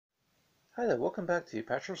Hi there, welcome back to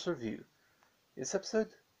Apatros Review. This episode,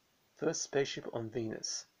 first spaceship on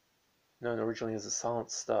Venus, known originally as the Silent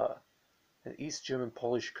Star, an East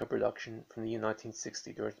German-Polish co-production from the year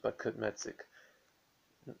 1960, directed by Kurt Metzik,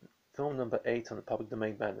 film number 8 on the Public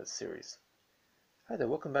Domain Madness series. Hi there,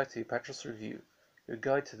 welcome back to Apatros Review, your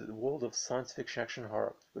guide to the world of science fiction action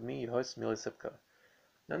horror, with me, your host, Mili Sipka.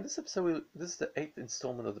 Now in this episode, this is the 8th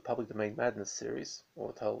installment of the Public Domain Madness series,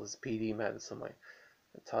 or title is PD Madness on my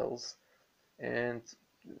titles. And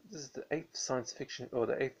this is the 8th science fiction, or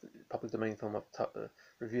the 8th public domain film I've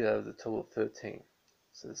reviewed out of the total of 13.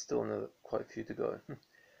 So there's still quite a few to go.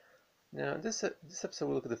 Now, in this episode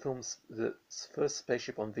we'll look at the first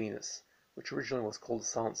spaceship on Venus, which originally was called the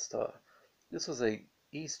Silent Star. This was a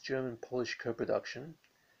East German-Polish co-production,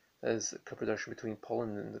 that is a co-production between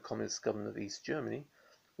Poland and the Communist government of East Germany,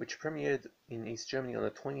 which premiered in East Germany on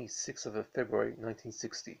the 26th of February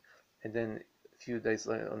 1960, and then a few days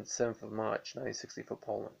later on the 7th of March 1960 for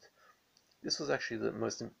Poland. This was actually the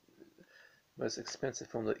most expensive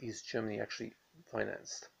film that East Germany actually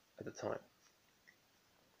financed at the time.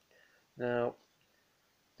 Now,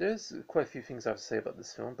 there's quite a few things I have to say about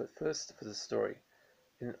this film, but first for the story.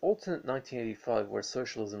 In an alternate 1985 where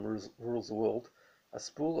socialism rules the world, a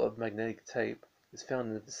spool of magnetic tape is found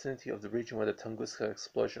in the vicinity of the region where the Tunguska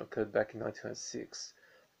explosion occurred back in 1906.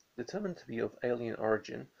 Determined to be of alien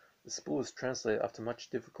origin, the spool was translated after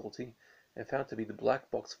much difficulty and found to be the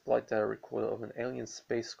black box flight data recorder of an alien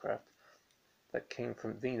spacecraft that came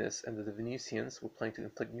from Venus, and that the Venusians were planning to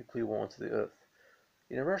inflict nuclear war onto the Earth.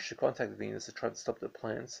 In a rush to contact Venus to try to stop their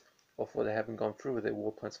plans, or for they haven't gone through with their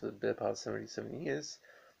war plans for the better part of 77 years,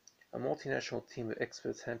 a multinational team of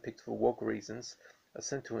experts handpicked for woke reasons are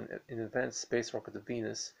sent to an advanced space rocket to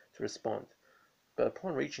Venus to respond. But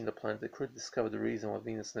upon reaching the planet, the crew discovered the reason why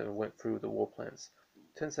Venus never went through with the war plans.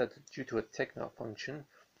 It turns out that due to a tech malfunction,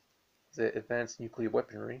 their advanced nuclear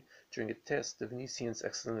weaponry, during a test, the Venusians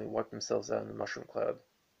accidentally wiped themselves out in the mushroom cloud.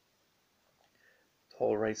 The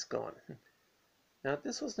whole race gone. Now,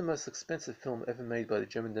 this was the most expensive film ever made by the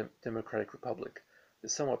German Democratic Republic, the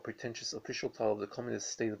somewhat pretentious official title of the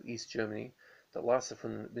communist state of East Germany that lasted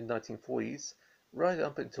from the mid-1940s right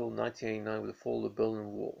up until 1989 with the fall of the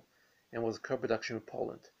Berlin Wall, and was a co-production with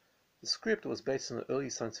Poland. The script was based on an early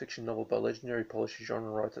science fiction novel by legendary Polish genre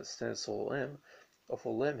writer Stanislav Lem,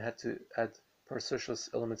 although Lem had to add pro-socialist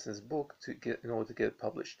elements in his book in order to get it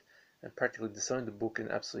published, and practically disowned the book and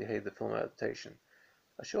absolutely hated the film adaptation.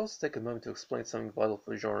 I should also take a moment to explain something vital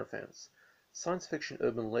for genre fans. Science fiction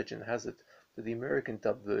urban legend has it that the American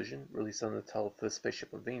dub version, released under the title First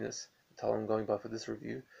Spaceship on Venus, the title I'm going by for this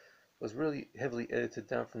review, was really heavily edited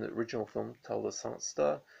down from the original film titled The Silent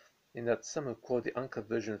Star, in that some have quoted the uncut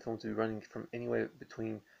version of the film to be running from anywhere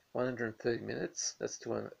between 130 minutes, that's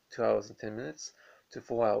 2 hours and 10 minutes, to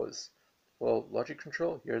 4 hours. Well, logic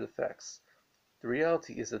control, here are the facts. The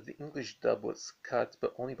reality is that the English dub was cut,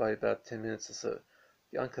 but only by about 10 minutes or so.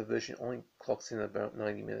 The uncut version only clocks in about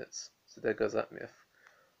 90 minutes, so there goes that myth.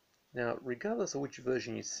 Now, regardless of which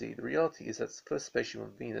version you see, the reality is that First Spaceship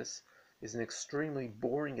on Venus is an extremely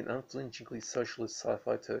boring and unflinchingly socialist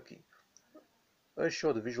sci-fi turkey. Though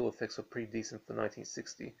sure, the visual effects were pretty decent for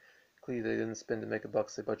 1960, clearly they didn't spend the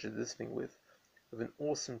megabucks they budgeted this thing with an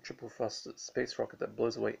awesome triple-thrust space rocket that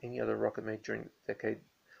blows away any other rocket made during the decade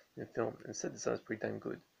in film, and set design is pretty damn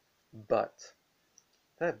good. But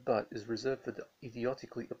that but is reserved for the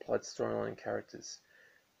idiotically applied storyline characters.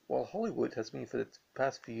 While Hollywood has been for the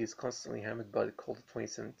past few years constantly hammered by the cult of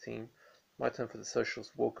 2017, my term for the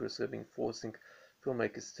socialist wokers who have been forcing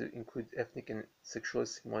filmmakers to include ethnic and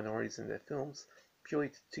sexualistic minorities in their films, purely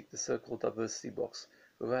to tick the so-called diversity box,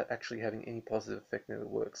 without actually having any positive effect in their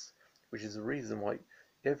works, which is the reason why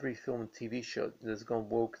every film and TV show that has gone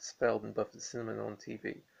woke has failed in both the cinema and on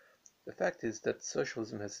TV. The fact is that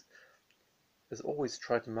socialism has always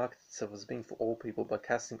tried to market itself as being for all people by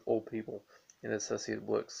casting all people in associated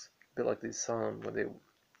works, a bit like the Asylum where they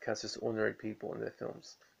cast just ordinary people in their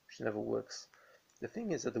films, which never works. The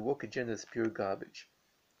thing is that the woke agenda is pure garbage.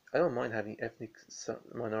 I don't mind having ethnic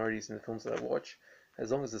minorities in the films that I watch,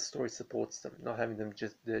 as long as the story supports them, not having them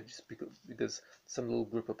just there just because some little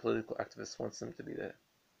group of political activists wants them to be there.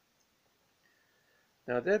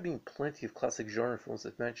 Now, there have been plenty of classic genre films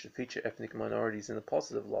that manage to feature ethnic minorities in a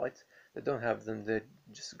positive light that don't have them there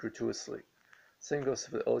just gratuitously. Same goes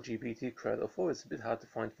for the LGBT crowd, although it's a bit hard to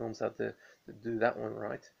find films out there that do that one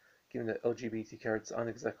right, given that LGBT characters aren't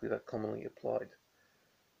exactly that commonly applied.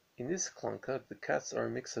 In this clunker, the cats are a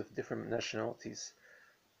mix of different nationalities,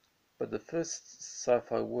 but the first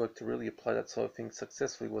sci-fi work to really apply that sort of thing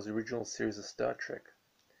successfully was the original series of Star Trek.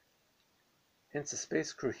 Hence the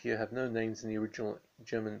space crew here have no names in the original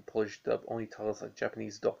German Polish dub, only titles like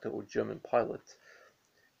Japanese Doctor or German Pilot,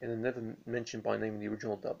 and are never mentioned by name in the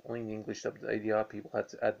original dub. Only in the English dub the ADR people had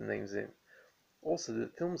to add the names in. Also, the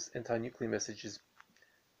film's anti-nuclear message is,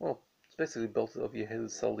 well, it's basically belted over your head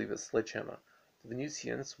with solely with a sledgehammer. The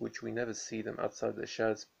Venusians, which we never see them outside their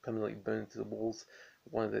shadows permanently burned into the walls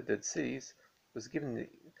of one of their dead cities, was given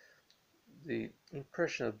the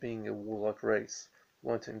impression of being a warlike race who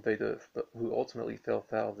wanted to invade Earth, but who ultimately fell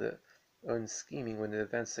foul of their own scheming when their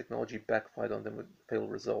advanced technology backfired on them with fatal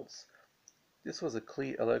results. This was a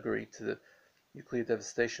clear allegory to the nuclear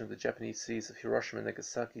devastation of the Japanese seas of Hiroshima and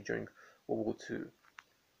Nagasaki during World War II.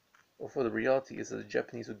 Although the reality is that the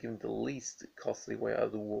Japanese were given the least costly way out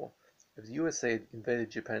of the war. If the USA had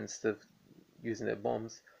invaded Japan instead of using their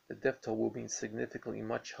bombs, the death toll would have been significantly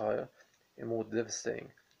much higher and more devastating.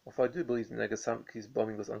 Although I do believe that Nagasaki's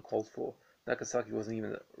bombing was uncalled for, Nagasaki wasn't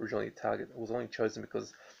even originally a target. It was only chosen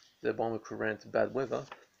because the bomber crew ran into bad weather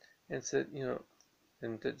and said,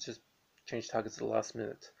 and they just changed targets at the last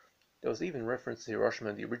minute. There was even reference to Hiroshima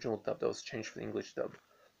in the original dub that was changed for the English dub.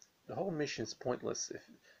 The whole mission is pointless if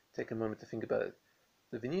you take a moment to think about it.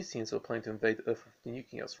 The Venusians were planning to invade Earth with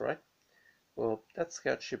nuking us, right? Well, that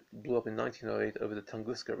scout ship blew up in 1908 over the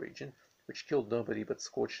Tunguska region, which killed nobody but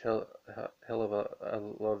scorched hell of a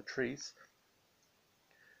lot of trees,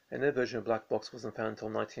 and their version of Black Box wasn't found until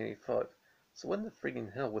 1985. So when the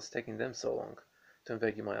friggin' hell was taking them so long to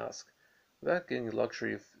invade, you might ask? Without getting the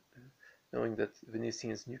luxury of knowing that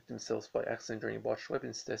Venusians nuked themselves by accident during a botched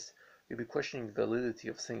weapons test, you'd be questioning the validity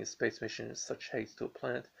of sending a space mission in such haste to a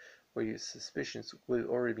planet where your suspicions would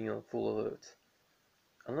already be on full alert.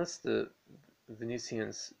 Unless the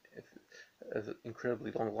Venusians have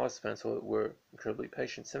incredibly long lifespans or were incredibly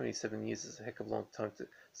patient, 77 years is a heck of a long time to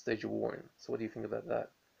stage a war in. So what do you think about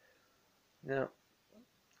that? Now,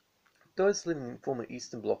 those living in former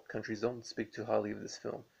Eastern Bloc countries don't speak too highly of this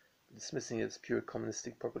film, dismissing it as pure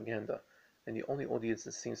communistic propaganda, and the only audience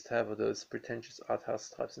it seems to have are those pretentious art house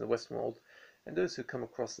types in the Western world, and those who come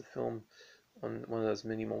across the film on one of those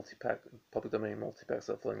mini public domain multi-packs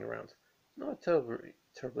that are floating around. Not a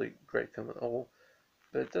terribly great film at all,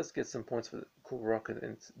 but it does get some points for the cool rocket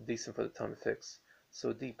and it's decent for the time effects. So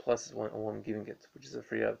a D plus is what I'm giving it, which is a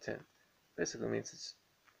 3 out of 10. Basically means it's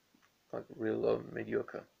like real low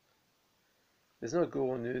mediocre. There's no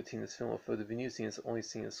gore or nudity in this film, although the Venusians are only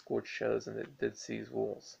seen as scorched shadows in the Dead Sea's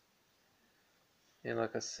walls. And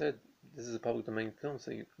like I said, this is a public domain film,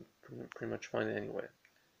 so you can pretty much find it anywhere.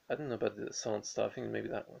 I don't know about the silent stuff. I think maybe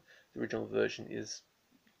that one, the original version, is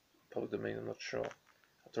public domain. I'm not sure.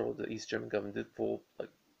 After all, the East German government did fall like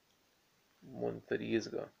more than 30 years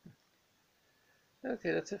ago.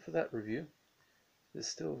 Okay, that's it for that review. There's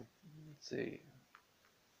still, let's see,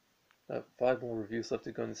 5 more reviews left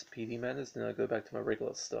to go in this PD matters, then I'll go back to my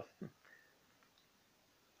regular stuff.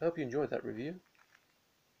 I hope you enjoyed that review.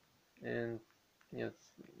 And,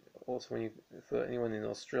 also for anyone in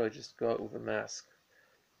Australia, just go out with a mask.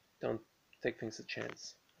 Don't take things a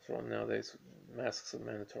chance. After all, nowadays, masks are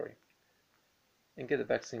mandatory. And get a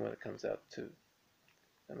vaccine when it comes out, too.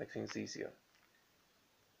 That'll make things easier.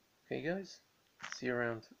 Okay, guys? See you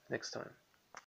around next time.